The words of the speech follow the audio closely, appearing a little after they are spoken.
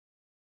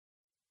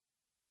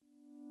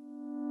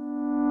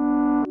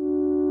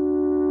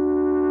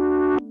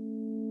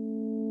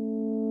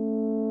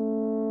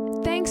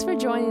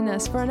joining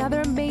us for another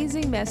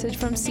amazing message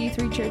from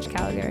C3 Church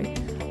Calgary.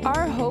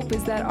 Our hope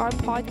is that our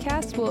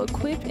podcast will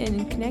equip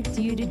and connect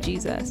you to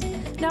Jesus.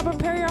 Now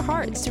prepare your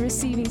hearts to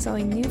receiving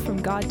something new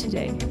from God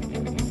today.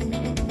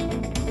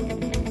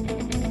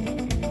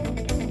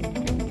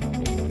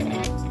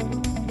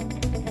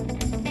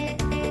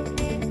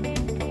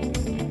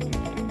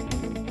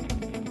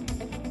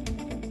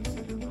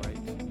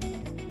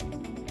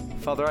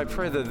 Father, I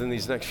pray that in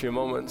these next few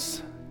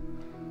moments,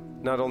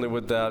 not only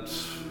would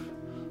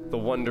the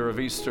wonder of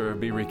Easter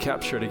be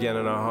recaptured again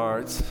in our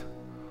hearts,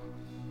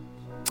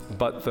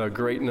 but the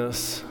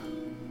greatness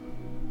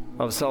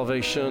of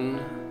salvation,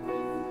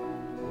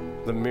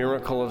 the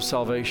miracle of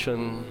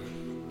salvation,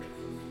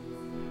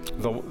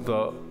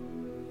 the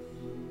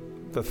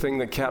thing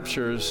that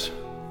captures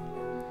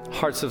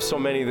hearts of so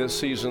many this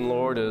season,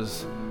 Lord,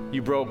 is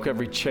you broke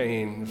every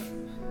chain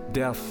of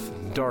death,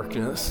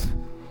 darkness,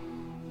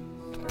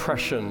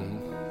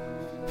 depression.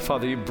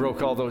 Father, you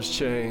broke all those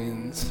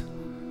chains.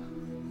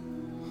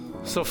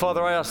 So,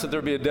 Father, I ask that there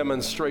be a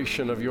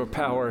demonstration of your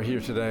power here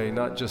today,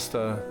 not just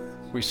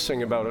we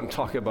sing about it and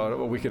talk about it,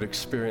 but we could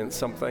experience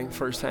something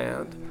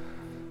firsthand.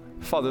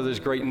 Father,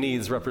 there's great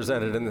needs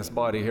represented in this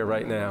body here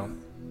right now.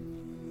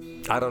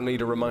 I don't need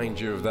to remind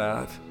you of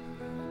that.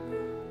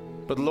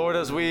 But Lord,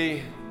 as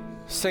we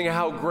sing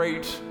how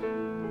great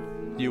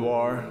you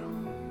are,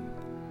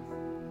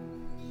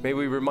 may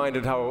we be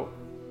reminded how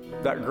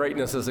that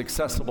greatness is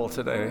accessible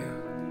today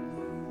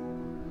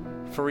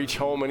for each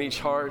home and each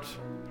heart.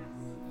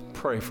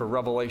 Pray for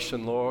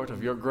revelation, Lord,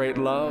 of your great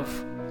love,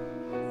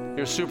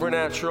 your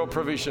supernatural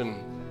provision,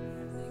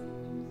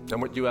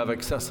 and what you have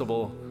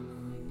accessible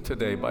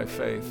today by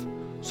faith.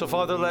 So,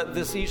 Father, let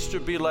this Easter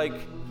be like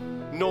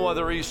no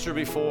other Easter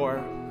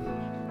before,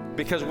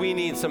 because we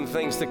need some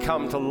things to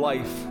come to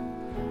life.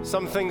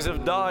 Some things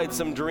have died,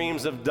 some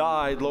dreams have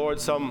died, Lord.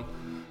 Some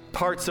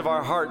parts of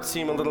our heart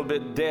seem a little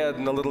bit dead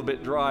and a little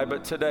bit dry,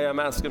 but today I'm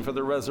asking for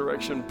the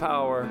resurrection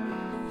power,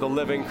 the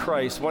living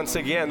Christ, once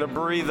again to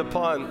breathe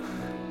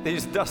upon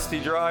these dusty,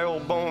 dry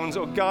old bones.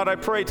 Oh God, I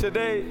pray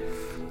today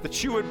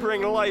that you would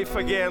bring life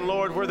again,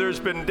 Lord, where there's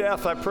been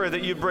death. I pray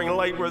that you bring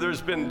light where there's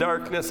been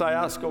darkness. I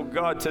ask, oh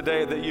God,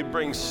 today that you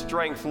bring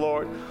strength,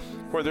 Lord,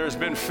 where there's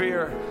been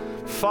fear.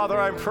 Father,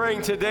 I'm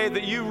praying today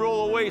that you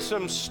roll away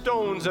some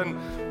stones and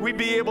we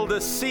be able to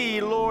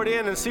see, Lord,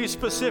 in and see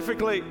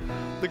specifically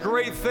the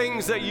great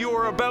things that you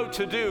are about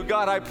to do.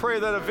 God, I pray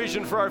that a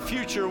vision for our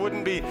future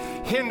wouldn't be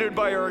hindered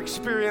by our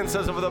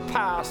experiences of the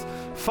past.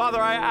 Father,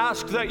 I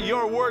ask that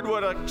your word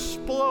would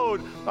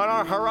explode on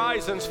our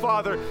horizons,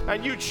 Father,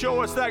 and you'd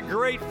show us that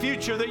great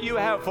future that you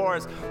have for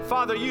us.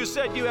 Father, you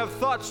said you have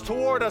thoughts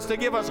toward us to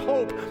give us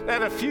hope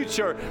and a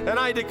future, and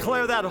I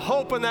declare that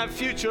hope and that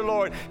future,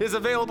 Lord, is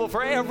available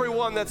for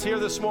everyone that's here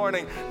this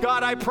morning.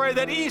 God, I pray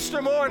that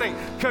Easter morning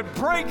could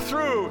break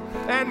through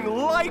and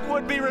light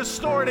would be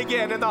restored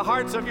again in the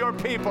hearts of your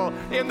people.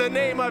 In the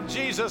name of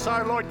Jesus,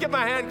 our Lord. Give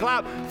my hand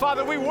clap.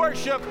 Father, we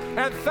worship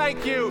and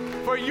thank you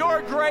for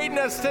your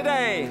greatness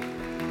today.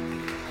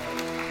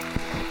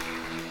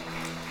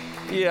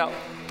 Yeah.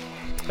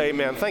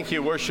 Amen. Thank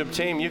you, worship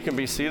team. You can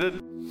be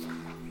seated.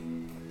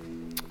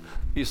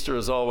 Easter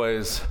is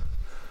always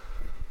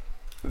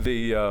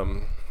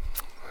the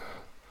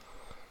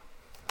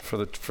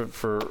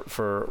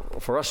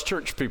for us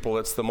church people,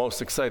 it's the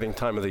most exciting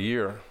time of the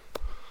year,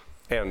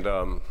 and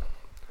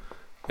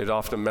it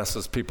often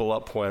messes people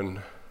up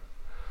when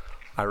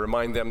I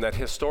remind them that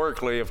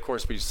historically, of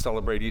course, we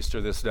celebrate Easter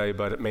this day,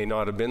 but it may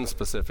not have been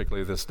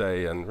specifically this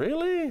day. And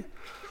really,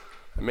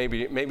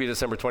 maybe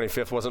December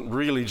 25th wasn't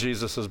really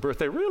Jesus'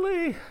 birthday,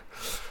 really.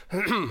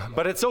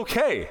 But it's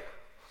okay,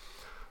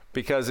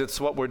 because it's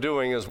what we're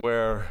doing is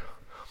where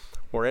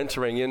we're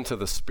entering into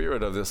the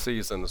spirit of this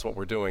season is what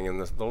we're doing.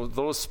 And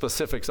those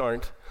specifics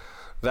aren't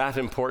that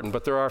important,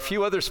 but there are a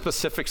few other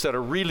specifics that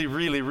are really,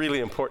 really, really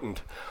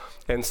important.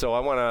 And so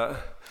I want to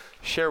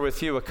share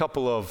with you a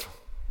couple of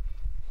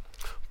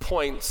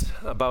points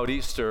about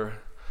Easter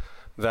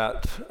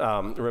that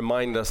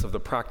remind us of the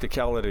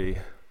practicality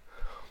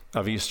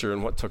of Easter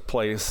and what took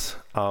place.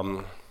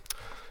 I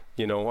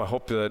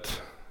hope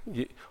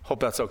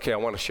that's okay. I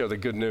want to share the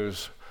good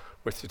news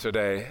with you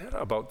today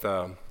about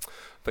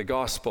the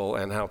gospel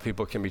and how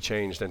people can be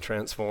changed and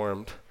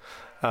transformed.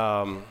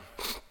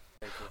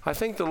 I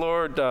think the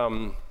Lord,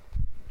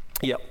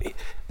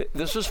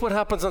 this is what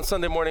happens on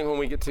Sunday morning when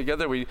we get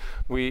together. We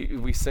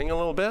sing a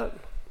little bit,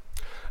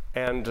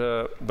 and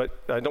but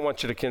I don't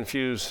want you to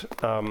confuse,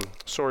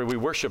 we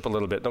worship a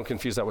little bit. Don't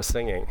confuse that with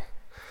singing.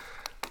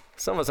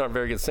 Some of us aren't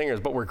very good singers,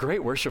 but we're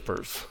great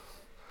worshipers.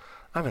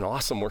 I'm an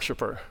awesome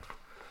worshiper.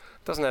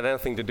 It doesn't have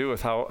anything to do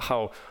with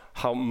how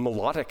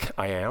melodic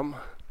I am.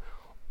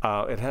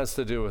 It has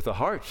to do with the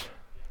heart.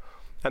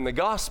 And the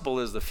gospel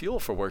is the fuel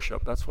for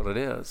worship. That's what it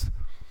is.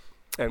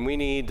 And we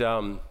need,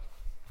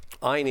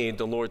 I need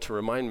the Lord to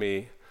remind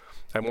me,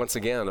 and once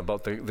again,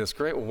 about this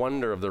great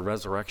wonder of the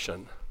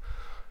resurrection.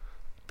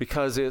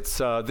 Because it's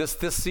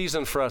this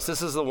season for us,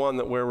 this is the one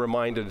that we're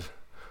reminded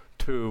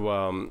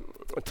to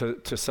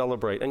to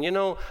celebrate. And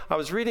I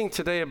was reading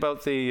today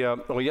about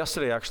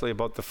yesterday actually,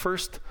 about the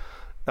first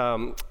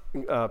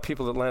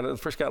people that landed, the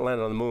first guy that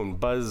landed on the moon,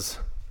 Buzz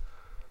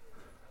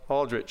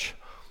Aldrich,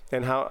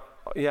 and how,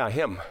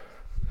 him,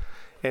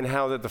 and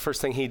how that the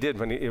first thing he did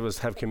when it was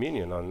have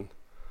communion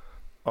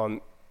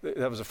on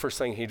that was the first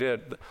thing he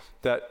did.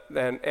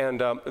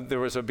 There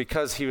was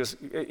because he was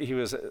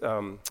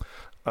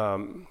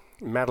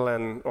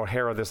Madeleine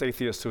O'Hara, this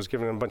atheist who was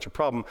giving him a bunch of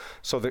problem.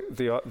 So the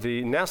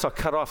NASA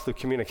cut off the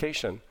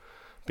communication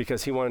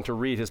because he wanted to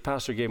read. His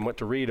pastor gave him what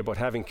to read about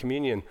having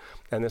communion,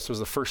 and this was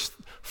the first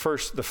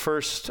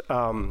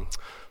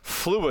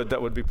fluid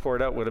that would be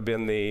poured out would have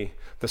been the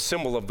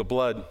symbol of the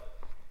blood,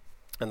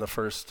 and the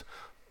first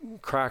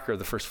cracker,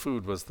 the first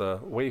food was the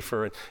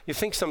wafer. And you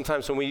think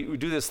sometimes when we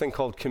do this thing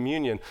called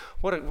communion,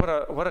 what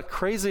a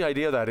crazy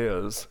idea that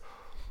is.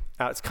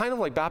 It's kind of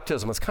like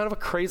baptism. It's kind of a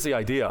crazy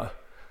idea.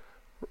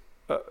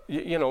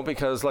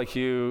 Because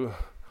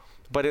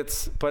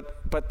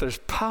but there's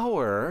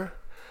power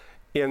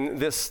in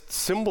this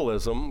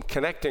symbolism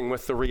connecting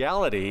with the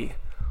reality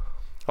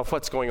of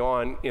what's going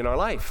on in our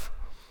life.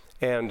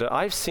 And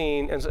I've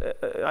seen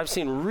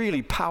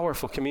really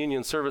powerful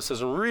communion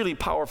services and really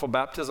powerful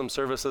baptism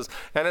services,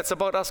 and it's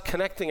about us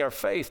connecting our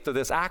faith to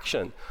this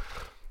action.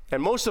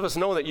 And most of us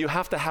know that you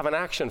have to have an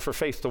action for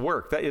faith to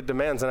work. That it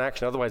demands an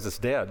action, otherwise it's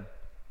dead.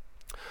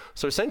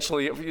 So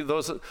essentially,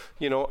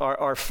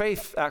 our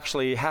faith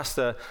actually has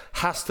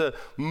to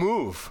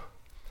move.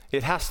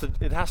 It has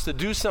to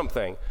do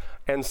something.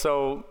 And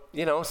so,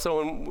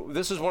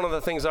 this is one of the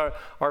things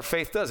our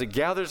faith does. It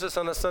gathers us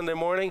on a Sunday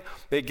morning.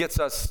 It gets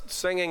us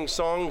singing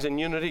songs in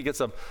unity. It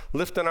gets us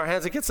lifting our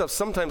hands. It gets us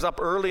sometimes up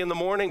early in the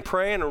morning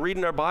praying and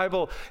reading our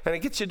Bible. And it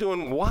gets you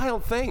doing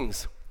wild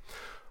things.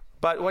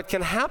 But what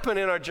can happen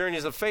in our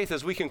journeys of faith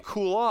is we can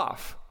cool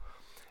off.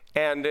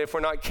 And if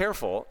we're not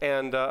careful,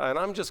 and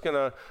I'm just going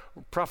to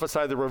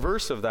prophesy the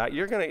reverse of that,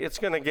 it's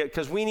going to get,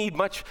 because we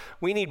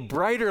need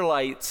brighter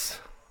lights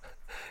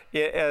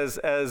as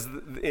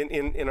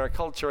in our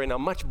culture right now,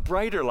 much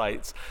brighter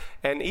lights.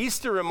 And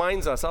Easter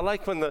reminds us, I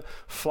like when the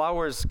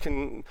flowers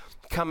can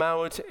come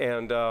out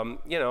and,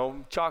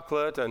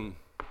 chocolate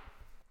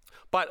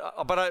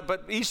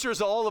but Easter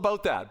is all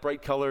about that,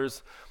 bright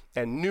colors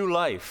and new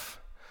life.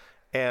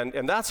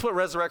 And that's what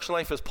resurrection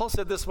life is. Paul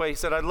said this way, he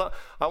said,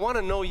 I want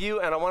to know you,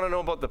 and I want to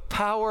know about the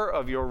power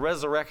of your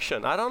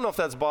resurrection. I don't know if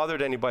that's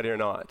bothered anybody or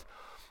not,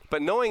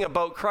 but knowing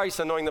about Christ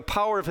and knowing the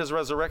power of his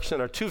resurrection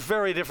are two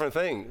very different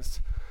things.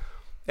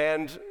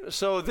 And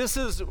so this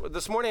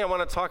morning I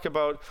want to talk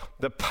about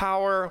the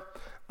power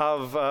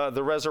of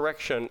the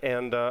resurrection,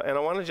 and I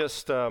want to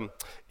just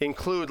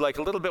include like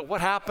a little bit what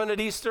happened at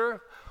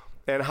Easter,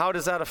 and how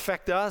does that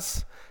affect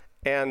us,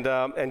 and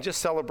just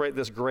celebrate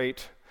this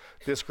great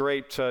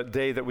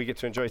day that we get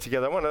to enjoy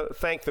together. I want to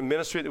thank the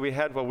ministry that we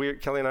had while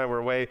Kelly and I were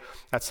away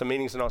at some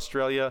meetings in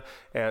Australia,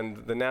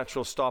 and the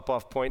natural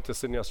stop-off point to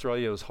Sydney,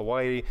 Australia was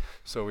Hawaii,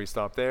 so we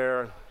stopped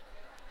there.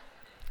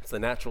 It's the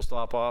natural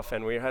stop-off,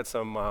 and we had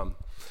some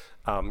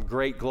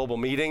great global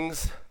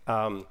meetings,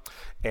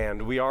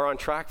 and we are on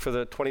track for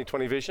the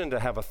 2020 vision to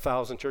have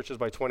 1,000 churches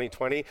by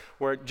 2020.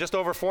 We're just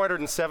over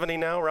 470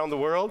 now around the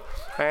world,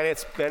 and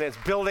it's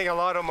building a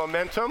lot of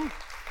momentum.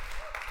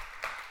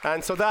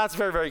 And so that's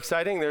very, very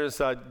exciting. There's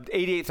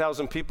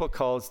 88,000 people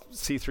call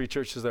C3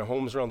 churches their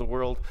homes around the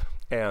world,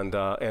 and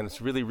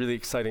it's really, really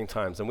exciting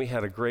times. And we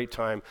had a great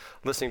time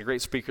listening to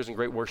great speakers and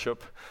great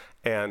worship.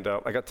 And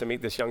I got to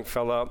meet this young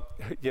fella,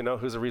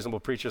 who's a reasonable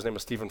preacher. His name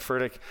was Stephen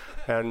Furtick,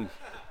 and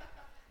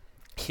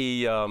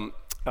he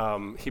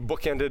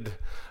bookended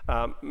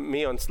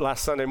me on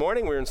last Sunday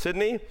morning. We were in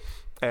Sydney,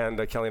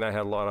 and Kelly and I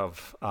had a lot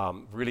of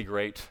really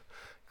great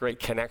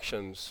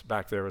connections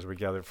back there as we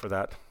gathered for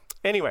that.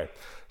 Anyway,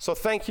 so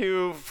thank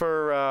you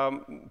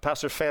for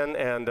Pastor Fenn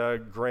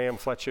and Graham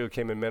Fletcher who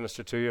came and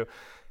ministered to you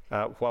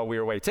while we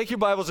were away. Take your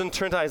Bibles and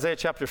turn to Isaiah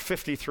chapter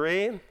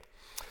 53.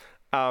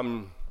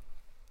 I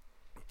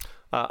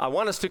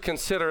want us to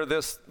consider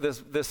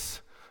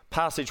this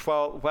passage.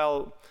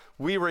 While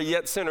we were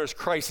yet sinners,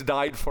 Christ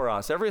died for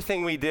us.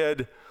 Everything we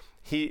did,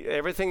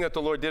 everything that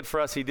the Lord did for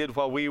us, he did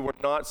while we were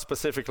not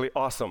specifically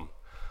awesome,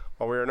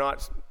 while we were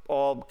not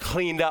all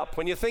cleaned up.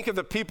 When you think of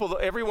the people,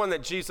 everyone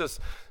that Jesus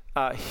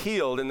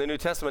healed in the New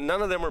Testament,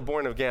 none of them were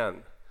born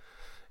again.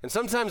 And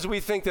sometimes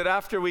we think that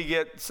after we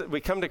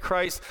come to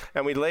Christ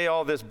and we lay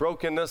all this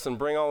brokenness and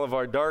bring all of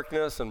our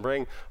darkness and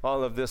bring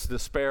all of this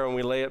despair and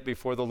we lay it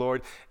before the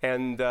Lord,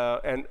 and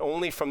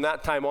only from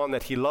that time on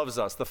that he loves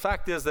us. The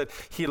fact is that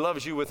he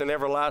loves you with an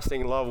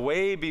everlasting love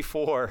way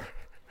before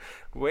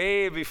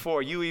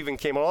you even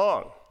came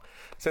along,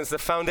 since the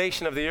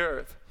foundation of the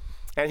earth.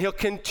 And he'll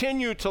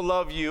continue to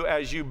love you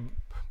as you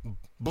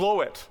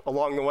blow it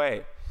along the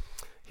way.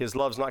 His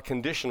love's not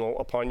conditional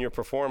upon your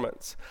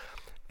performance.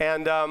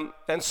 And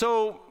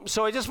so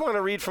I just want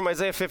to read from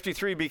Isaiah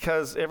 53,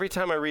 because every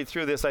time I read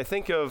through this, I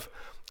think of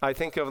like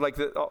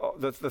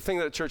the thing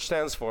that the church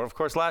stands for. Of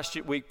course, last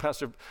week,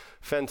 Pastor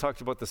Fenn talked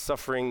about the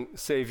suffering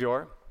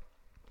Savior.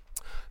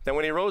 Then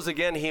when he rose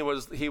again, he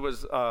was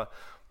the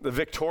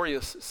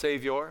victorious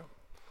Savior.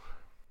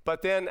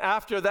 But then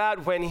after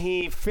that, when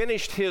he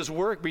finished his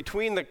work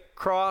between the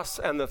cross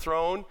and the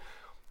throne,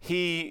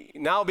 he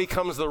now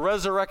becomes the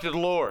resurrected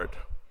Lord.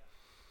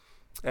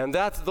 And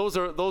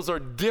those are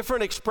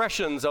different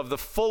expressions of the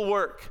full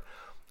work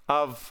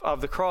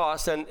of the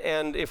cross.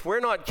 And if we're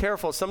not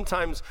careful,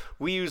 sometimes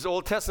we use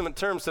Old Testament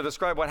terms to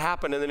describe what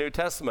happened in the New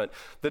Testament.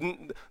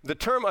 The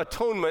term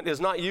atonement is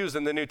not used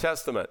in the New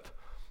Testament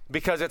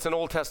because it's an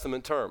Old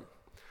Testament term.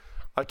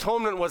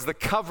 Atonement was the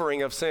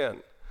covering of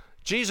sin.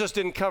 Jesus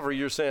didn't cover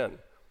your sin.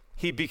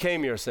 He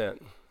became your sin.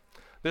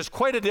 There's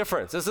quite a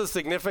difference. This is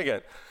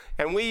significant.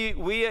 And we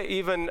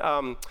even,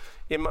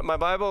 in my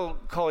Bible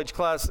college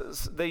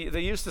classes, they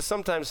used to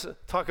sometimes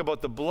talk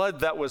about the blood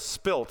that was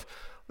spilt.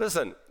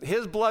 Listen,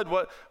 his blood,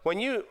 when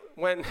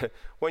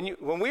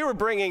we were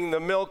bringing the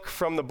milk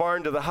from the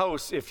barn to the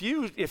house, if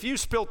you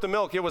spilt the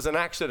milk, it was an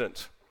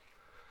accident.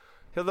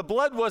 The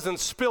blood wasn't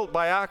spilt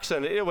by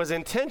accident. It was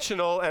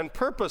intentional and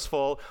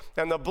purposeful,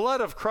 and the blood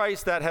of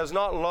Christ that has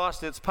not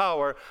lost its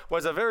power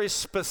was a very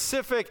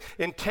specific,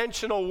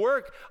 intentional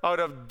work out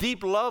of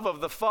deep love of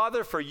the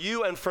Father for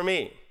you and for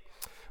me.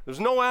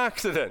 There's no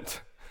accident.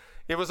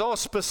 It was all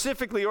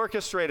specifically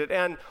orchestrated,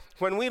 and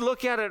when we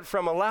look at it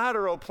from a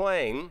lateral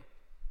plane,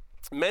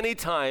 many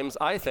times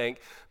I think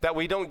that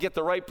we don't get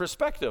the right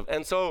perspective.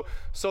 And so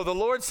the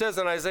Lord says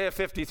in Isaiah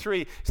 53,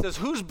 he says,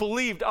 "Who's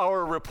believed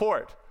our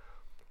report?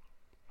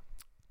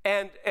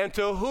 And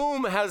to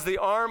whom has the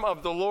arm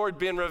of the Lord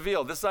been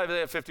revealed?" This is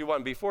Isaiah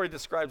 51, before he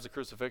describes the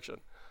crucifixion.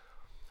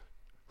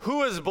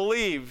 Who has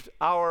believed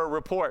our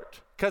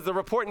report? Because the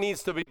report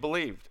needs to be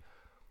believed.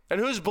 And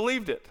who's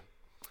believed it?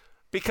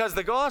 Because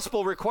the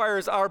gospel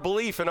requires our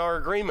belief and our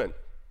agreement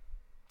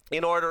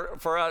in order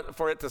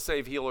for it to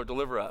save, heal, or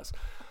deliver us.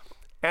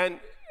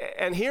 And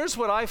here's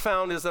what I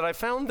found is that I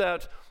found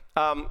that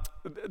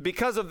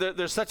because of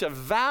there's such a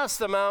vast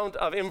amount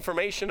of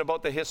information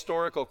about the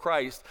historical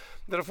Christ,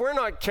 that if we're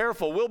not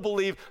careful, we'll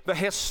believe the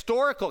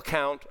historical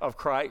account of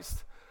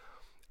Christ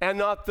and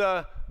not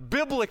the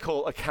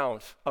biblical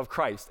account of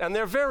Christ. And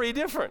they're very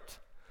different.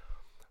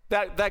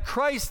 That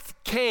Christ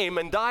came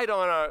and died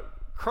on a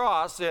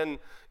cross in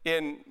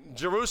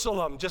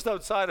Jerusalem, just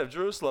outside of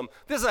Jerusalem,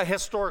 this is a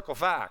historical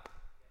fact.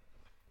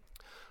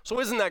 So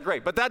isn't that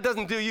great? But that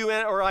doesn't do you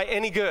or I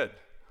any good.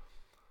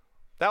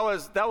 That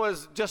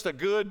was just a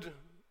good,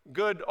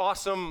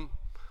 awesome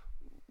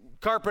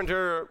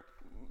carpenter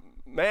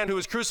man who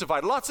was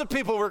crucified. Lots of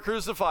people were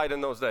crucified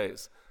in those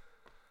days.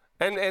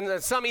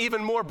 And some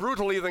even more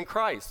brutally than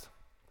Christ.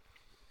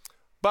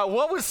 But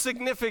what was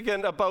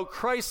significant about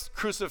Christ's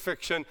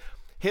crucifixion,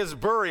 his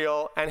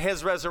burial, and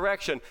his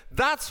resurrection?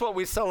 That's what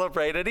we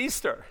celebrate at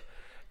Easter.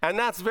 And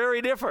that's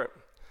very different.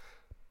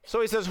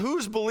 So he says,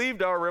 who's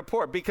believed our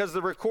report? Because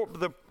the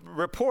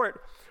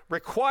report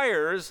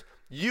requires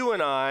you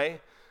and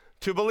I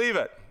to believe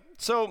it.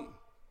 So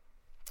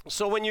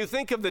when you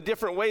think of the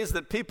different ways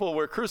that people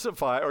were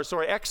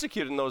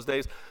executed in those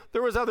days,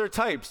 there was other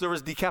types. There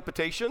was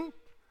decapitation.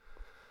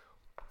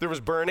 There was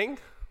burning.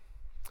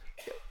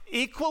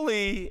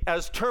 Equally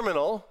as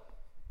terminal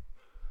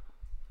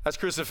as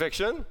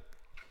crucifixion,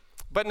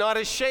 but not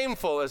as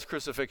shameful as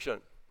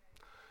crucifixion.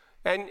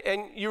 And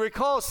you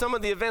recall some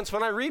of the events.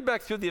 When I read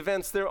back through the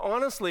events, they're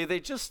honestly, they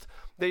just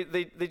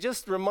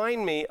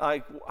remind me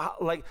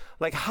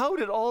like how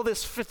did all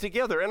this fit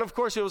together? And of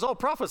course, it was all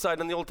prophesied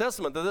in the Old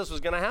Testament that this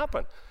was going to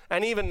happen,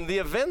 and even the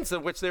events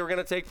of which they were going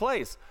to take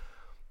place,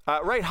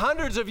 right?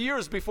 Hundreds of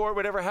years before it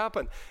would ever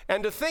happen.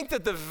 And to think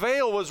that the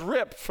veil was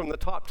ripped from the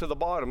top to the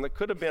bottom, that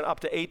could have been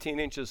up to 18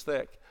 inches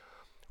thick,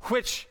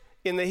 which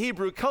in the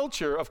Hebrew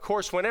culture, of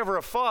course, whenever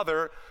a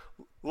father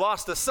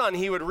lost a son,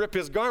 he would rip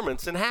his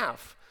garments in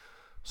half.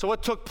 So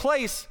what took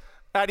place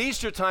at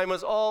Easter time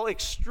was all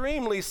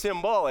extremely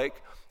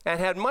symbolic and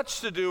had much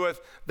to do with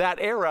that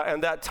era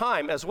and that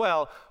time as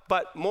well.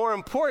 But more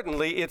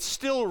importantly, it's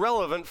still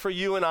relevant for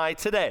you and I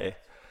today.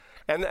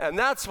 And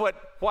that's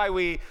why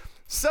we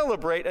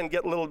celebrate and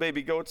get little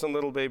baby goats and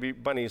little baby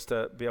bunnies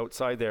to be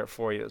outside there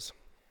for you.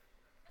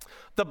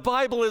 The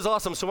Bible is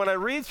awesome. So when I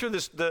read through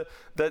this,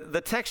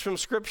 the text from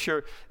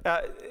Scripture,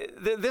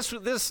 this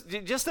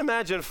just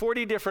imagine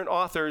 40 different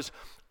authors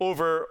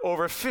over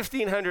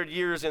 1,500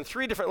 years in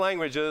 3 different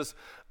languages,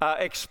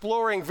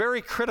 exploring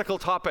very critical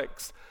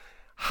topics.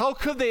 How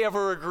could they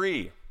ever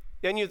agree?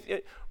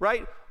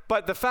 Right?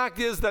 But the fact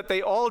is that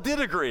they all did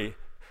agree,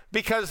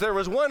 because there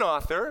was one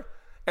author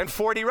and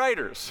 40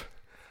 writers,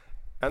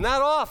 and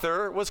that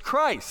author was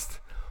Christ.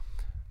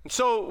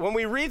 So when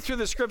we read through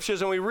the Scriptures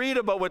and we read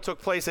about what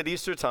took place at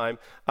Easter time,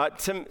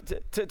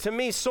 to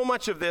me, so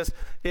much of this,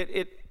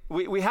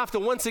 we have to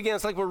once again,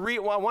 it's like I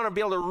want to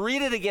be able to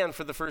read it again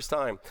for the first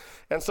time.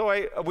 And so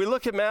we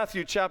look at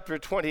Matthew chapter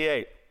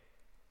 28,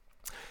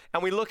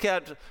 and we look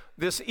at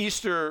this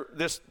Easter,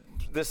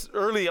 this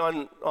early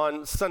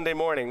on Sunday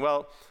morning.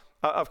 Well,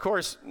 of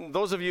course,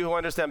 those of you who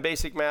understand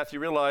basic math, you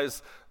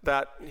realize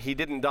that he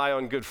didn't die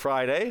on Good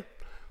Friday.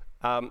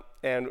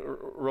 And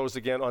rose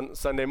again on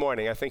Sunday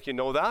morning. I think you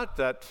know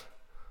that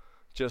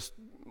just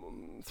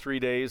 3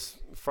 days,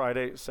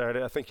 Friday,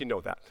 Saturday, I think you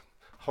know that.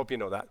 Hope you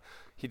know that.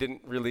 he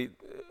didn't really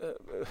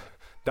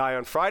die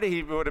on Friday.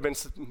 He would have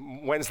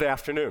been Wednesday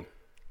afternoon.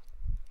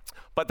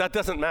 But that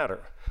doesn't matter.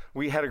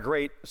 We had a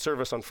great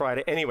service on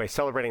Friday anyway,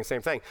 celebrating the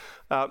same thing.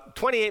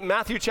 28,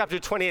 Matthew chapter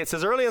 28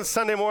 says, early on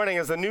Sunday morning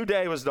as the new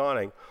day was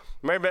dawning,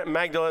 Mary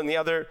Magdalene and the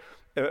other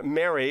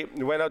Mary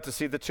went out to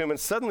see the tomb, and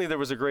suddenly there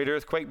was a great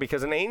earthquake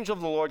because an angel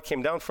of the Lord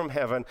came down from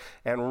heaven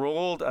and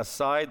rolled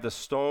aside the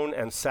stone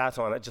and sat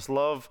on it. Just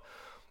love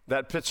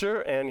that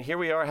picture. And here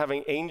we are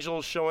having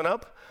angels showing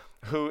up,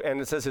 and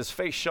it says his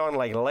face shone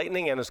like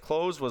lightning and his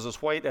clothes was as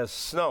white as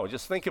snow.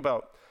 Just think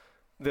about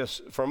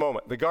this for a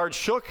moment. The guards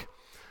shook.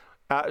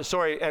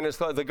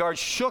 The guards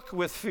shook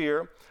with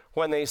fear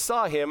when they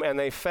saw him, and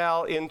they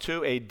fell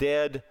into a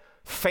dead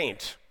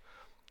faint.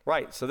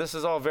 Right, so this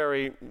is all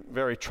very,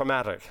 very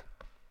traumatic.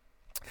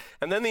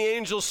 And then the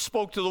angel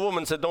spoke to the woman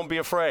and said, don't be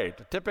afraid.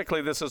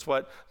 Typically, this is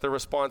what the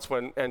response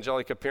when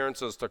angelic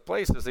appearances took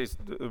place is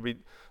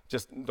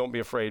just don't be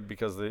afraid,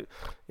 because the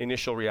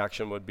initial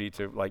reaction would be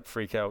to like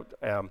freak out.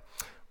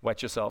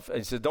 Wet yourself. And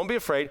he said, don't be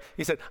afraid.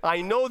 He said,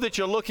 I know that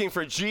you're looking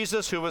for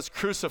Jesus who was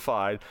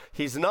crucified.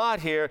 He's not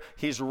here.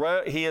 He's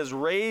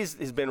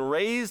been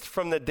raised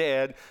from the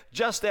dead,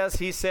 just as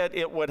he said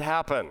it would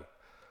happen.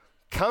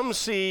 Come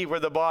see where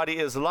the body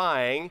is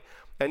lying,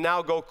 and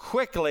now go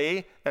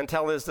quickly and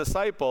tell his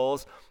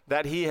disciples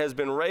that he has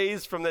been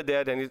raised from the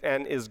dead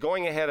and is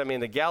going ahead of me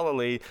into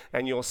Galilee,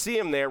 and you'll see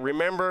him there.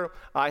 Remember,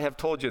 I have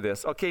told you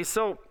this. Okay,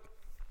 so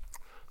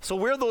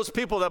we're those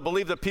people that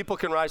believe that people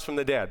can rise from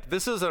the dead.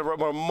 This is a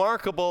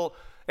remarkable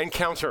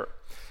encounter.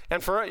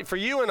 And for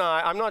you and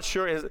I'm not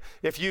sure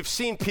if you've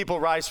seen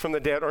people rise from the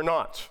dead or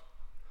not.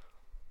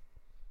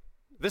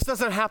 This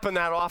doesn't happen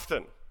that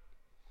often.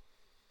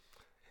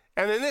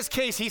 And in this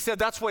case, he said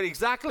that's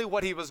exactly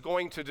what he was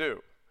going to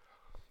do.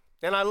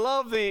 And I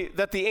love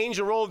that the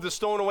angel rolled the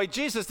stone away.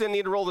 Jesus didn't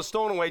need to roll the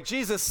stone away.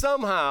 Jesus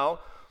somehow,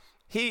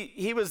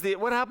 he was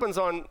what happens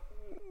on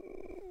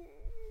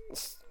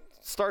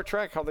Star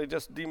Trek, how they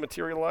just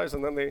dematerialize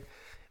and then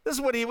this is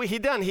what he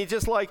done.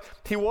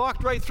 He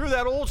walked right through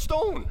that old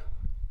stone.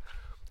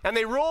 And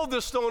they rolled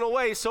the stone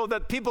away so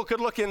that people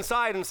could look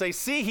inside and say,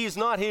 see, he's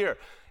not here.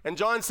 And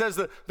John says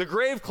that the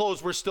grave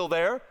clothes were still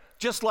there,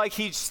 just like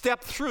he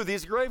stepped through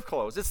these grave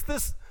clothes. It's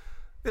this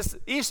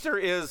Easter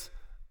is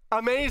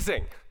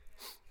amazing.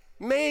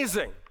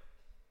 Amazing.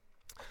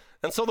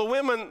 And so the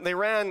women, they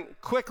ran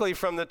quickly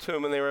from the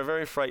tomb, and they were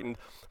very frightened,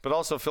 but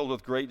also filled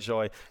with great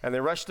joy. And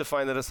they rushed to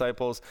find the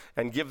disciples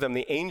and give them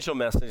the angel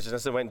message. And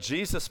so when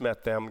Jesus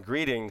met them,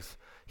 greetings,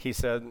 he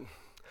said,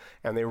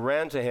 and they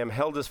ran to him,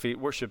 held his feet,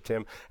 worshiped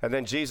him. And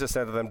then Jesus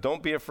said to them,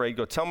 don't be afraid.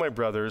 Go tell my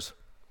brothers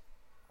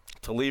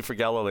to leave for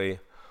Galilee,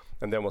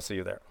 and then we'll see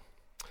you there.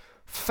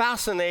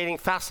 Fascinating,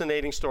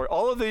 fascinating story.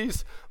 All of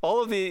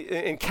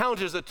the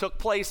encounters that took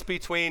place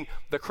between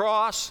the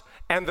cross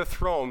and the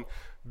throne,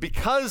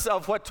 because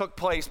of what took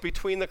place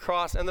between the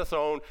cross and the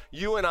throne,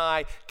 you and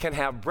I can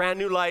have brand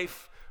new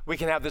life. We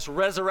can have this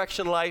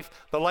resurrection life,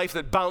 the life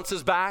that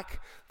bounces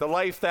back, the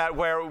life that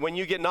where when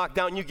you get knocked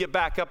down, you get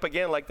back up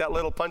again, like that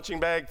little punching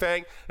bag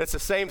thing. It's the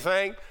same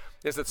thing,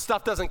 is that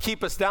stuff doesn't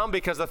keep us down,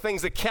 because the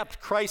things that kept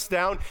Christ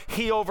down,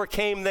 he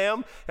overcame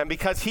them. And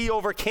because he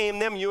overcame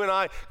them, you and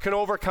I can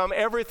overcome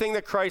everything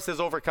that Christ has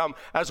overcome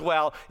as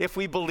well, if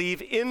we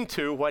believe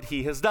into what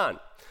he has done.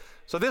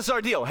 So this is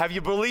our deal. Have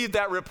you believed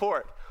that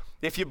report?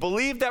 If you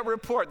believe that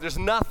report, there's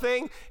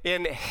nothing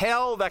in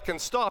hell that can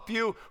stop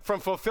you from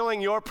fulfilling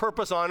your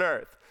purpose on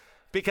earth,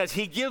 because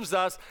he gives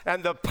us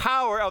and the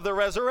power of the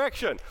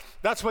resurrection.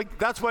 That's what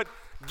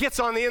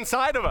gets on the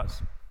inside of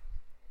us.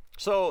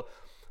 So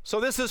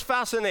this is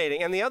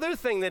fascinating. And the other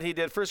thing that he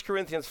did, 1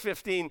 Corinthians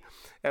 15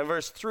 and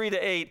verse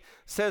 3-8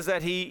 says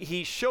that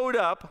he showed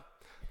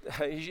up.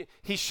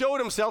 He showed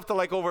himself to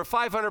like over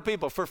 500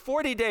 people. For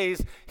 40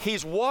 days,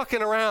 he's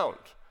walking around,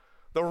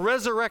 the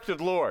resurrected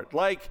Lord.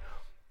 Like,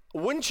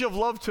 wouldn't you have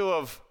loved to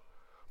have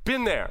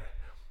been there?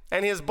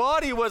 And his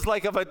body was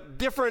like of a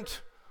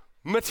different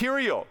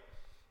material.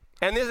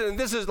 And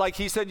this is like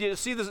he said, you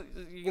see this,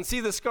 you can see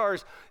the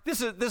scars.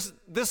 This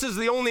is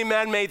the only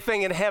man-made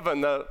thing in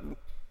heaven, the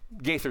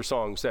Gaither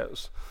song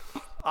says.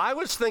 I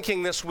was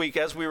thinking this week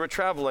as we were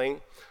traveling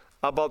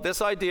about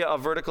this idea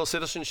of vertical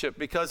citizenship,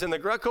 because in the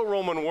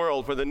Greco-Roman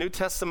world where the New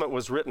Testament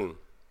was written,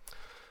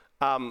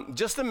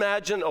 just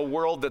imagine a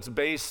world that's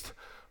based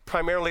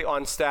primarily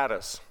on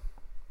status.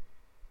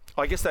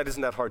 I guess that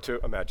isn't that hard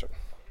to imagine.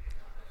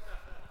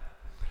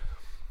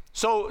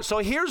 So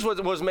here's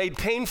what was made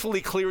painfully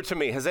clear to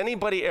me. Has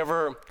anybody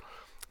ever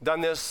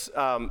done this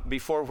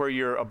before, where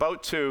you're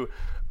about to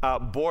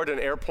board an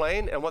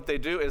airplane, and what they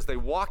do is they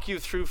walk you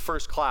through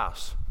first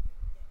class?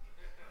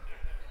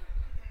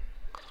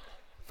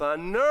 The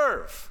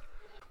nerve.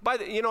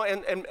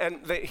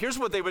 Here's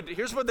what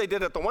they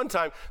did at the one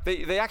time.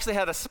 They actually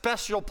had a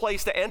special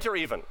place to enter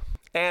even.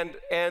 And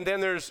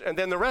then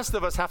the rest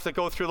of us have to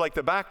go through like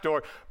the back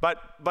door. But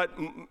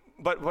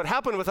what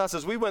happened with us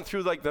is we went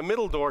through like the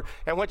middle door,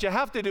 and what you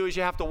have to do is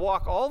you have to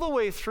walk all the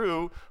way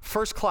through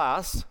first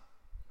class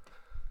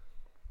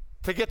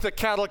to get to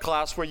cattle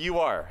class where you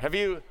are.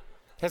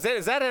 Has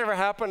that ever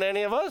happened to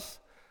any of us?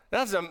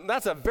 That's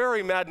a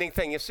very maddening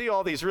thing. You see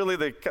all these really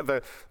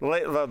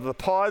the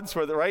pods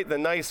where the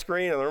nice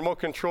screen and the remote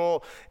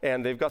control,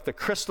 and they've got the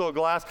crystal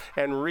glass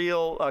and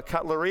real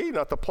cutlery,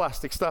 not the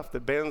plastic stuff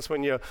that bends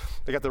when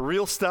they got the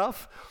real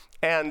stuff.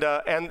 And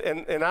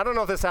I don't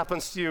know if this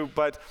happens to you,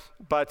 but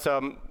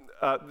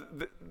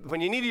when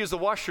you need to use the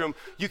washroom,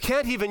 you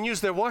can't even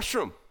use their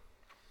washroom.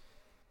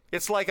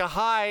 It's like the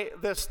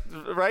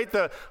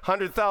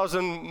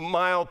 100,000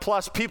 mile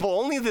plus people,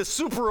 only the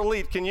super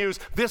elite can use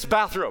this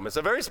bathroom. It's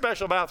a very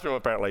special bathroom,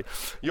 apparently.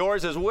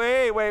 Yours is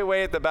way, way,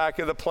 way at the back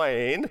of the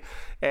plane,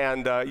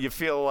 and you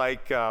feel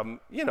like,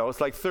 it's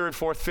like third,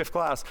 fourth, fifth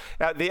class.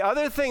 The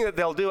other thing that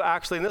they'll do,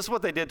 actually, and this is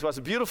what they did to us,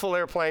 a beautiful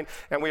airplane,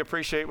 and we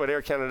appreciate what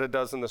Air Canada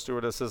does and the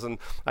stewardesses, and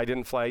I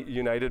didn't fly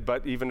United,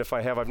 but even if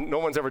I have, no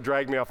one's ever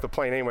dragged me off the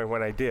plane anyway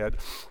when I did.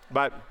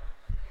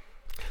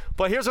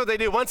 But here's what they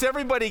do. Once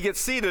everybody gets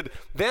seated,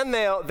 then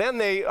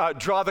they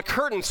draw the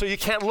curtain so you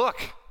can't look.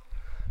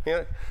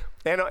 You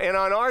know? And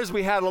on ours,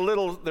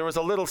 there was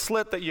a little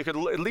slit that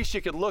at least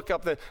you could look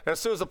up. And as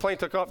soon as the plane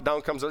took off,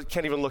 down comes,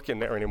 can't even look in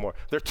there anymore.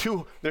 They're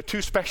too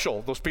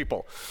special, those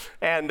people.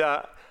 And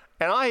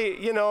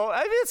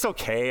it's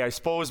okay, I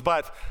suppose.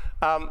 But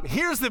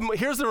here's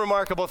the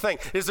remarkable thing,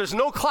 is there's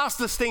no class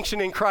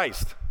distinction in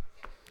Christ.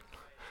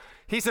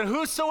 He said,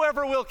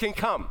 whosoever will can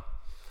come.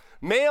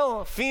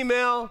 Male,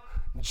 female,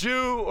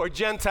 Jew or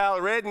Gentile,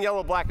 red and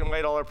yellow, black and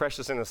white, all are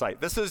precious in His sight.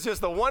 This is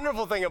just the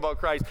wonderful thing about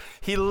Christ.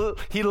 He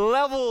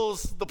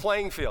levels the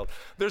playing field.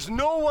 There's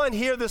no one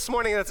here this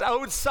morning that's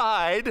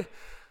outside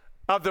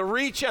of the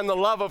reach and the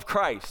love of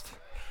Christ.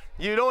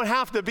 You don't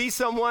have to be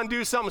someone,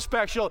 do something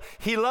special.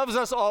 He loves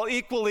us all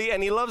equally,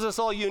 and He loves us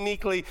all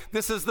uniquely.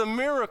 This is the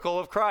miracle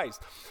of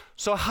Christ.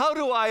 So how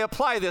do I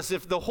apply this?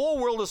 If the whole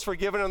world is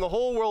forgiven and the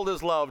whole world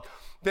is loved,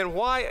 then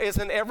why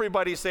isn't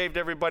everybody saved,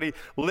 everybody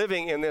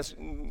living in this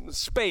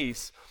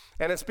space?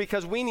 And it's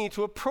because we need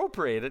to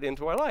appropriate it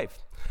into our life.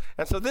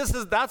 And so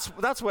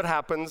that's what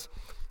happens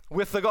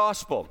with the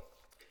gospel.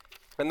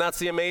 And that's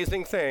the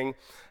amazing thing,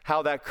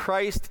 how that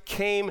Christ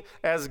came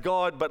as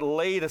God but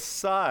laid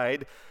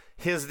aside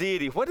His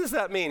deity. What does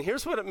that mean?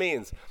 Here's what it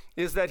means,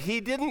 is that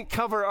He didn't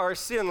cover our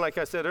sin, like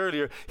I said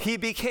earlier. He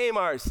became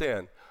our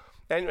sin.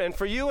 And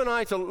for you and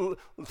I to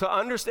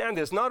understand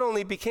this, not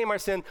only became our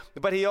sin,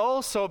 but He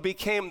also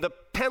became the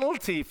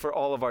penalty for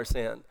all of our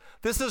sin.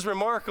 This is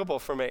remarkable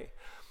for me.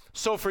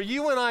 So for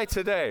you and I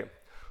today,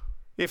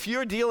 if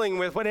you're dealing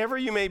with whatever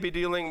you may be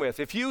dealing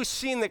with, if you've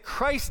seen that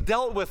Christ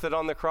dealt with it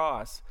on the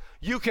cross,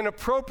 you can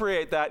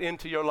appropriate that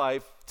into your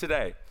life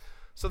today.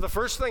 So the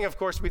first thing, of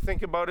course, we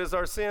think about is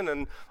our sin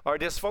and our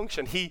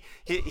dysfunction. He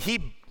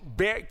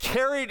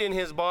carried in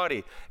His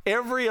body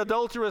every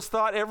adulterous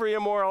thought, every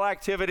immoral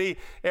activity,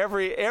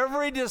 every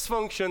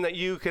dysfunction that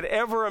you could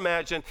ever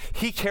imagine.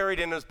 He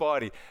carried in His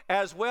body,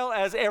 as well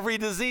as every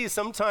disease.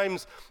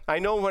 Sometimes, I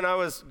know when I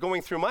was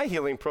going through my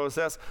healing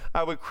process,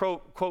 I would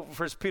quote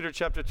 1 Peter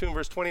chapter 2,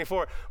 verse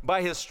 24,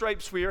 by His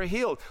stripes we are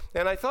healed.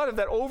 And I thought of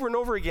that over and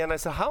over again. I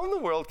said, how in the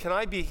world can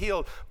I be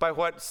healed by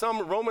what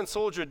some Roman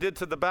soldier did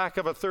to the back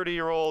of a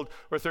 30-year-old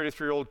or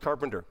 33-year-old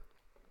carpenter?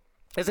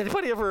 Has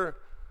anybody ever...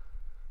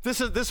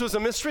 This was a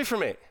mystery for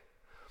me.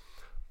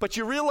 But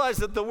you realize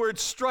that the word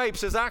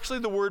stripes is actually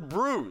the word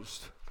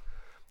bruised.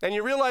 And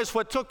you realize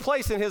what took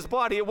place in His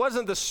body. It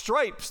wasn't the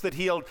stripes that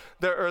healed,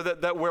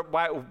 that were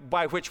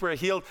by which we're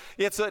healed.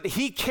 It's that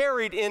He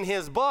carried in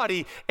His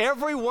body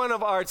every one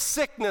of our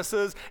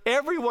sicknesses,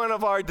 every one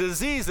of our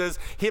diseases.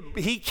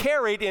 He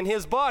carried in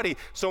His body.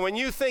 So when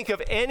you think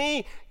of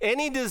any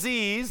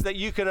disease that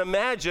you can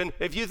imagine,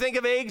 if you think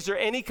of AIDS or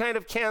any kind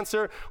of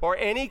cancer or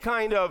any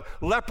kind of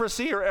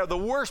leprosy or the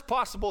worst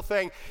possible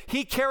thing,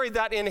 He carried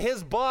that in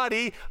His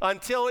body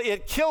until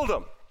it killed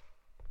Him.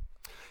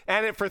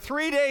 And for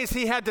 3 days,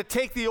 He had to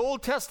take the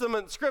Old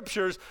Testament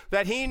scriptures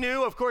that He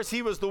knew. Of course,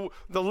 He was the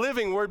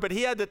living Word, but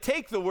He had to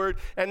take the Word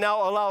and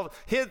now allow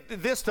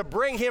this to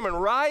bring Him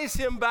and rise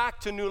Him back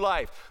to new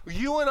life.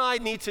 You and I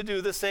need to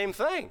do the same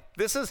thing.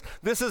 This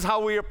is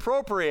how we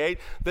appropriate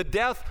the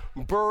death,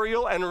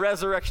 burial, and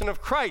resurrection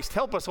of Christ.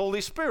 Help us,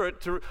 Holy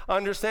Spirit, to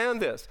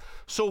understand this.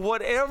 So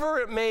whatever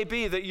it may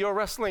be that you're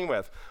wrestling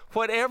with,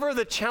 whatever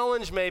the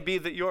challenge may be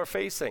that you're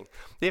facing,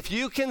 if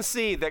you can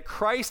see that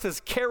Christ has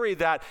carried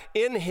that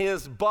in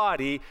His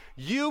body,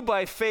 you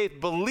by faith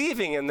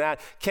believing in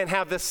that can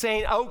have the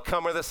same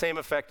outcome or the same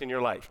effect in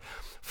your life.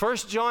 1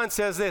 John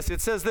says this.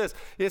 It says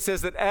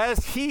that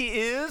as He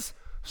is,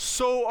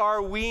 so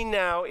are we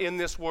now in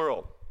this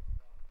world.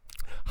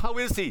 How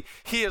is He?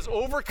 He has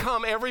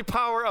overcome every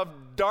power of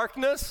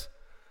darkness.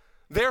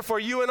 Therefore,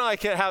 you and I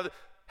can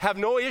have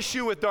no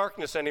issue with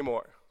darkness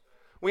anymore.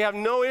 We have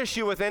no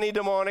issue with any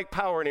demonic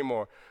power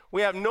anymore.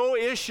 We have no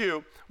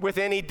issue with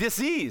any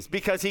disease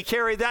because He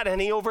carried that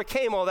and He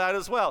overcame all that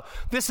as well.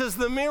 This is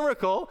the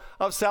miracle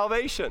of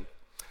salvation.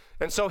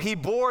 And so He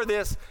bore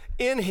this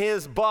in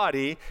His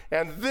body.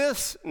 And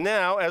this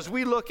now, as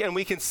we look and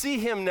we can see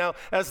Him now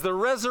as the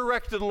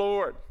resurrected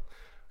Lord,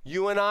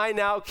 you and I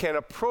now can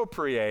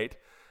appropriate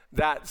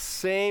that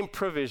same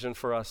provision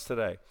for us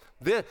today.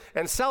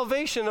 And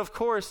salvation, of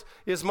course,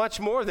 is much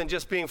more than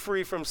just being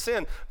free from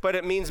sin, but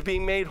it means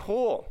being made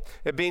whole.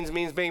 It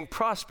means being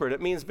prospered.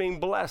 It means being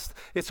blessed.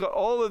 It's got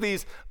all of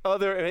these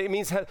it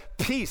means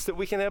peace, that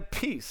we can have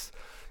peace.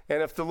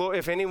 And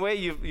if any way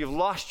you've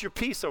lost your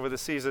peace over the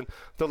season,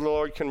 the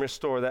Lord can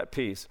restore that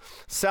peace.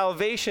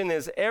 Salvation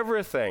is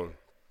everything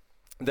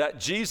that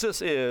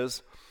Jesus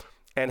is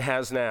and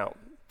has now.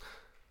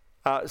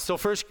 So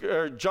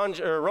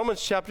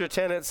Romans chapter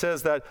 10, it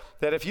says that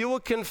if you will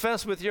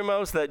confess with your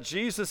mouth that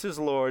Jesus is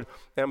Lord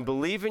and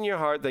believe in your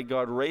heart that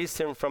God raised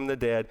him from the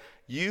dead,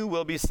 you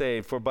will be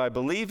saved. For by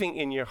believing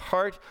in your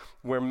heart,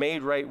 we're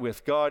made right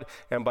with God,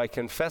 and by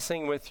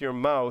confessing with your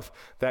mouth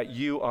that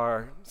you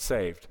are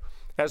saved.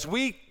 As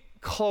we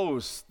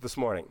close this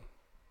morning,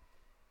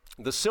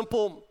 the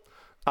simple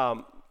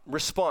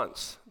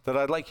response that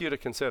I'd like you to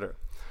consider.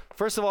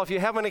 First of all, if you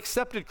haven't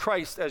accepted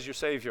Christ as your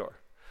Savior,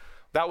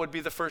 that would be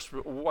the first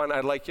one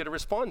I'd like you to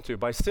respond to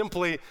by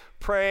simply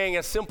praying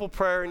a simple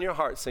prayer in your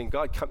heart, saying,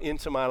 God, come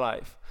into my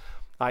life.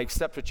 I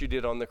accept what you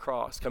did on the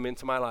cross. Come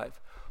into my life.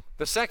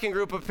 The second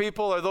group of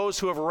people are those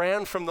who have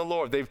ran from the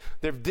Lord.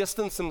 They've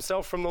distanced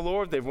themselves from the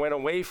Lord. They've went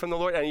away from the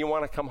Lord, and you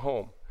want to come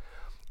home.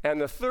 And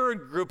the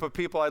third group of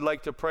people I'd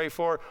like to pray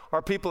for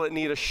are people that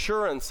need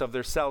assurance of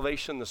their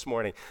salvation this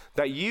morning.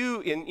 That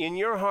you, in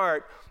your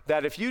heart,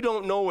 that if you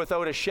don't know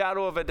without a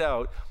shadow of a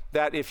doubt,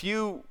 that if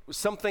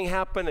something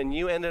happened and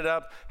you ended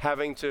up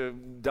having to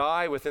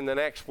die within the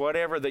next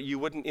whatever, that you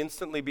wouldn't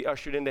instantly be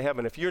ushered into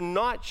heaven. If you're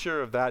not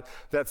sure of that,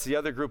 that's the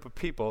other group of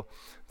people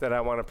that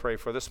I want to pray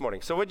for this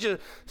morning. So would you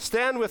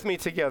stand with me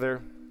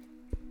together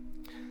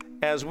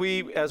as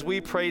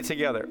we pray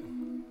together?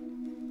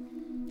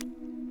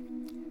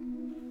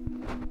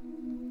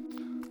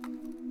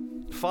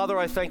 Father,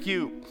 I thank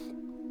you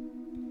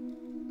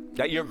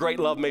that your great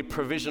love made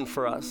provision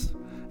for us.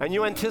 And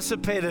you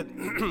anticipated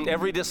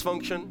every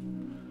dysfunction,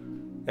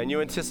 and you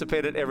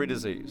anticipated every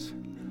disease.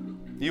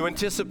 You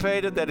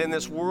anticipated that in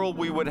this world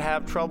we would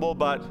have trouble,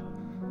 but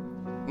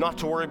not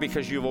to worry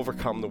because you've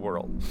overcome the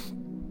world.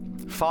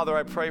 Father,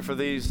 I pray for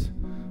these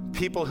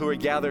people who are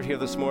gathered here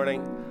this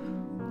morning.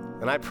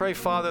 And I pray,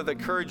 Father, that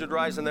courage would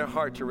rise in their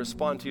heart to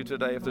respond to you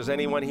today. If there's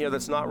anyone here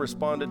that's not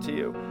responded to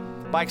you,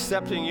 by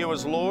accepting you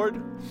as Lord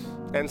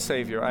and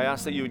Savior, I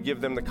ask that you would give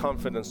them the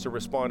confidence to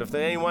respond. If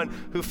there's anyone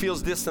who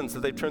feels distance, that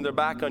they've turned their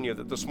back on you,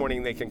 that this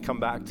morning they can come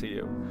back to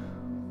you.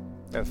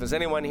 And if there's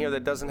anyone here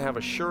that doesn't have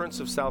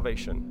assurance of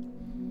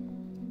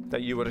salvation,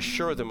 that you would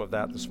assure them of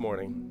that this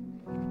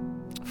morning.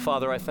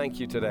 Father, I thank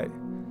you today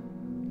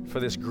for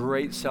this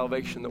great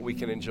salvation that we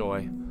can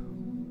enjoy.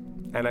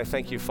 And I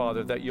thank you,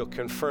 Father, that you'll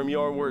confirm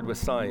your word with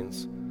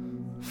signs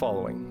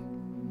following.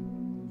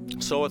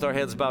 So with our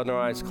heads bowed and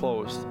our eyes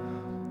closed,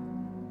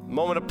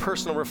 moment of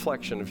personal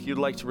reflection. If you'd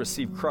like to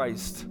receive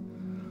Christ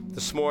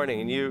this morning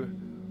and you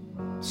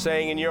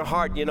saying in your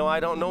heart, I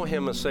don't know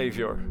him as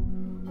Savior,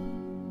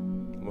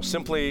 we'll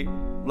simply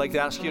like to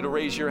ask you to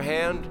raise your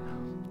hand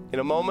in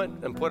a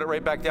moment and put it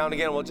right back down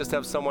again. We'll just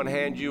have someone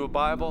hand you a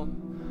Bible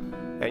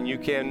and you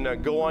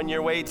can go on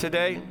your way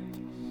today.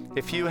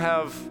 If you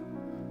have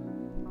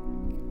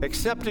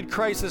accepted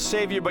Christ as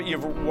Savior, but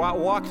you've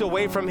walked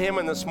away from him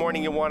and this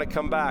morning you want to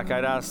come back,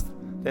 I'd ask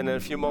then in a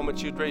few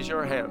moments you'd raise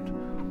your hand.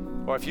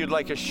 Or if you'd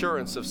like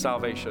assurance of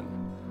salvation,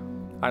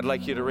 I'd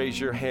like you to raise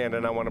your hand,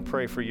 and I want to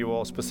pray for you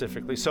all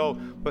specifically. So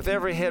with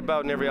every head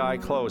bowed and every eye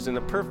closed, in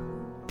a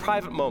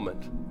private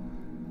moment,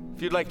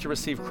 if you'd like to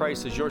receive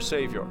Christ as your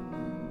Savior,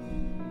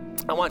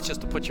 I want you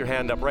just to put your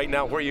hand up right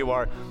now where you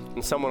are,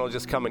 and someone will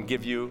just come and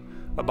give you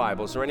a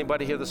Bible. Is there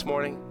anybody here this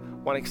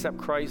morning want to accept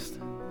Christ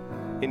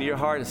into your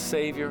heart as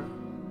Savior?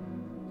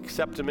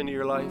 Accept him into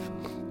your life?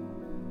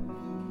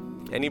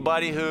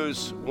 Anybody who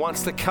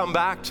wants to come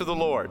back to the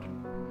Lord?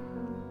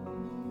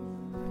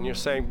 And you're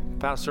saying,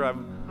 Pastor,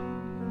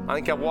 I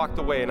think I've walked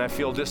away and I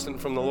feel distant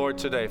from the Lord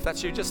today. If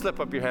that's you, just slip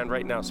up your hand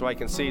right now so I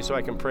can see, so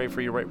I can pray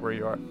for you right where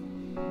you are.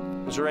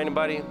 Is there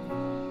anybody?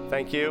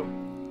 Thank you.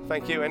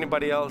 Thank you.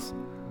 Anybody else?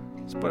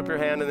 Just put up your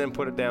hand and then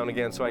put it down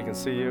again so I can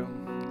see you.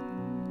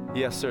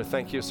 Yes, sir.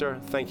 Thank you, sir.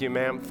 Thank you,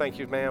 ma'am. Thank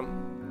you,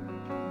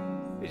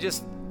 ma'am. You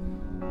just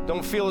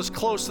don't feel as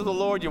close to the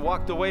Lord. You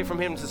walked away from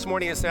him this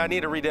morning and say, I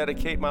need to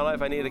rededicate my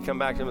life. I need to come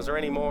back to him. Is there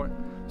any more?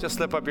 Just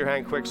slip up your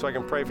hand quick so I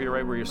can pray for you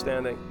right where you're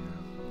standing.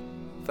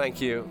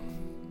 Thank you.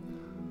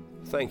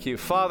 Thank you.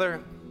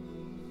 Father,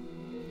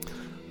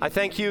 I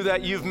thank you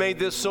that you've made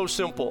this so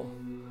simple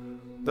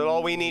that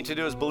all we need to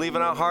do is believe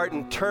in our heart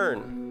and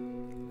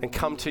turn and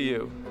come to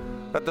you.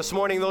 That this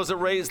morning those that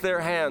raised their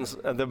hands,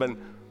 that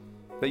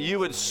you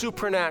would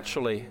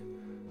supernaturally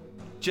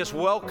just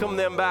welcome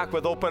them back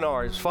with open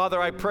arms. Father,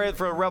 I pray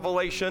for a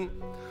revelation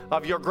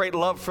of your great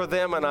love for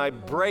them, and I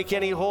break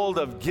any hold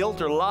of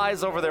guilt or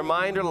lies over their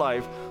mind or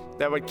life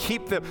that would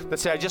keep them, that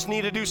say, I just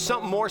need to do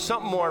something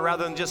more,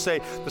 rather than just say,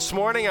 this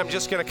morning I'm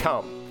just going to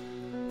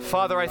come.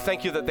 Father, I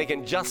thank you that they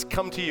can just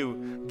come to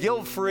you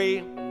guilt-free.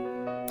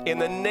 In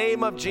the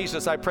name of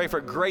Jesus, I pray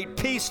for great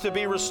peace to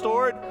be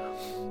restored,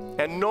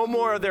 and no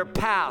more of their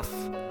path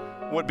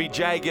would be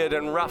jagged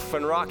and rough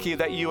and rocky,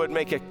 that you would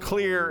make a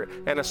clear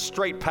and a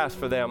straight path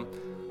for them.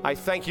 I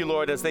thank you,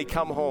 Lord, as they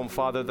come home,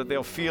 Father, that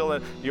they'll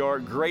feel your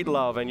great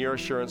love and your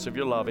assurance of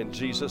your love in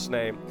Jesus'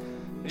 name.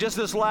 Just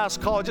this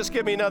last call, just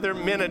give me another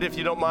minute if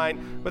you don't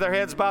mind, with our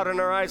heads bowed and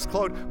our eyes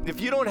closed.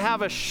 If you don't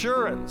have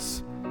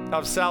assurance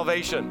of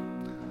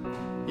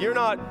salvation, you're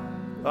not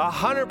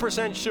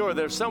 100% sure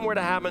that if something were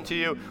to happen to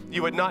you,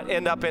 you would not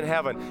end up in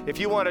heaven. If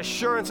you want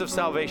assurance of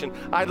salvation,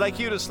 I'd like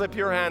you to slip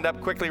your hand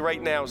up quickly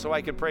right now so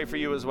I can pray for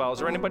you as well. Is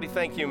there anybody?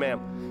 Thank you,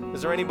 ma'am.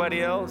 Is there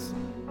anybody else?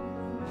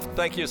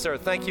 Thank you, sir.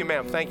 Thank you,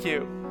 ma'am. Thank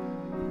you.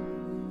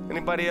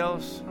 Anybody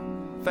else?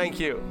 Thank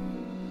you.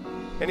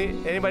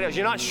 Anybody else?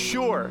 You're not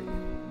sure.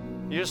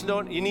 You just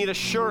don't. You need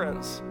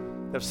assurance.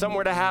 If something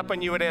were to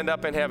happen, you would end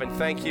up in heaven.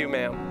 Thank you,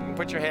 ma'am. You can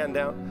put your hand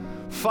down.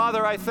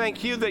 Father, I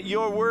thank you that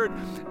your word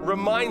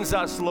reminds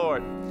us,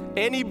 Lord,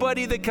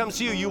 anybody that comes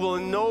to you, you will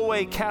in no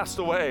way cast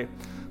away.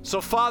 So,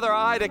 Father,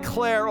 I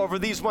declare over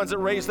these ones that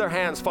raise their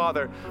hands,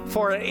 Father,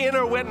 for an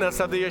inner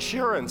witness of the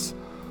assurance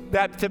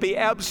that to be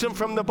absent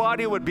from the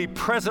body would be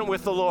present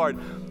with the Lord.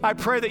 I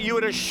pray that you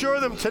would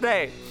assure them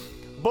today,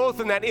 both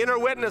in that inner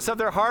witness of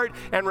their heart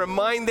and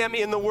remind them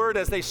in the word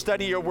as they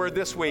study your word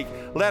this week.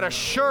 Let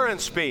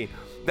assurance be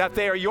that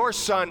they are your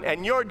son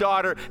and your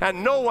daughter,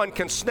 and no one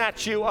can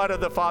snatch you out of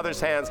the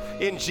Father's hands,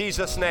 in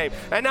Jesus' name.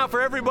 And now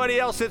for everybody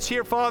else that's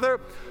here, Father,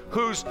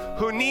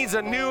 who needs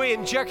a new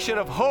injection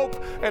of hope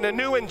and a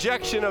new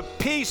injection of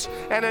peace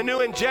and a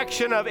new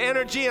injection of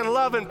energy and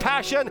love and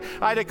passion,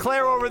 I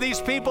declare over these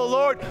people,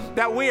 Lord,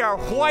 that we are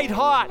white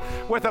hot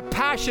with a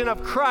passion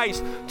of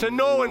Christ to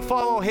know and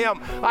follow him.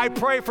 I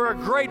pray for a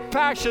great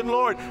passion,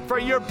 Lord, for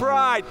your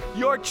bride,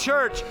 your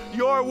church,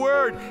 your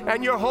word,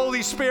 and your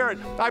Holy Spirit.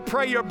 I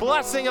pray your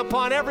blessing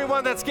upon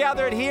everyone that's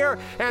gathered here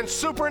and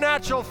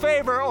supernatural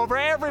favor over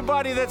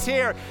everybody that's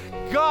here.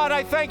 God,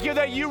 I thank you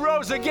that you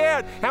rose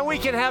again and we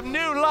can have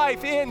new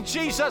life in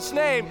Jesus'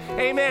 name.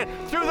 Amen.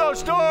 Through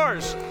those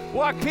doors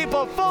walk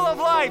people full of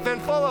life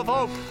and full of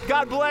hope.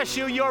 God bless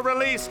you. Your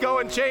release. Go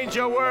and change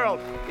your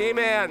world.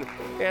 Amen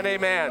and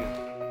amen.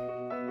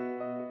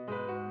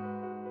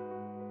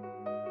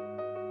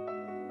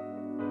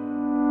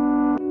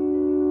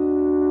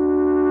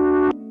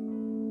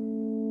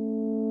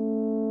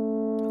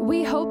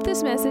 We hope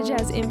this message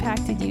has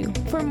impacted you.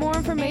 For more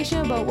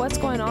information about what's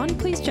going on,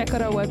 please check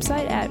out our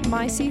website at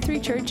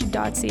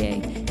myc3church.ca.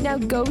 Now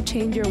go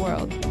change your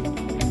world.